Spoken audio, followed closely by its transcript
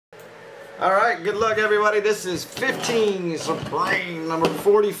All right, good luck everybody. This is 15 Supreme number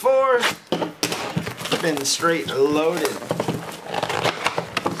 44. Been straight loaded.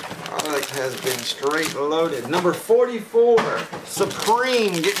 Product has been straight loaded. Number 44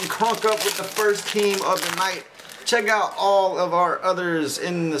 Supreme getting crunk up with the first team of the night. Check out all of our others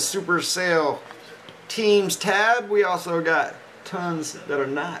in the super sale teams tab. We also got tons that are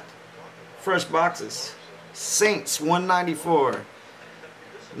not. Fresh boxes. Saints 194.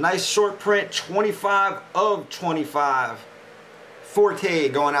 Nice short print, 25 of 25. Forte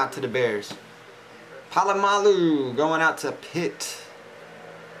going out to the Bears. Palomalu going out to Pitt.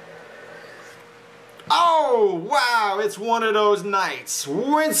 Oh, wow, it's one of those nights.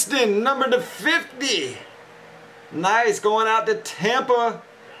 Winston, number to 50. Nice, going out to Tampa.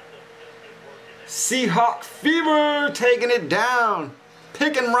 Seahawk Fever taking it down.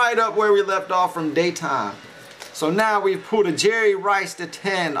 Picking right up where we left off from daytime. So now we've pulled a Jerry Rice to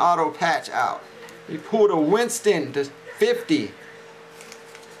 10 auto patch out. We pulled a Winston to 50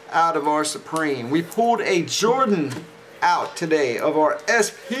 out of our Supreme. We pulled a Jordan out today of our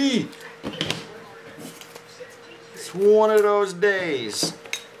SP. It's one of those days.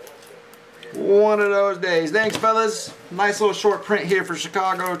 One of those days. Thanks, fellas. Nice little short print here for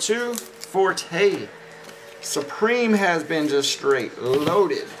Chicago too. Forte. Supreme has been just straight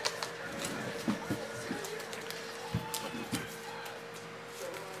loaded.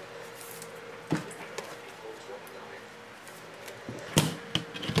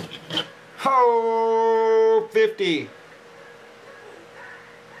 Oh, 50.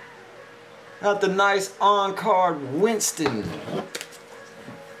 Got the nice on-card Winston.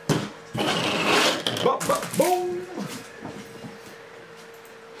 Boom.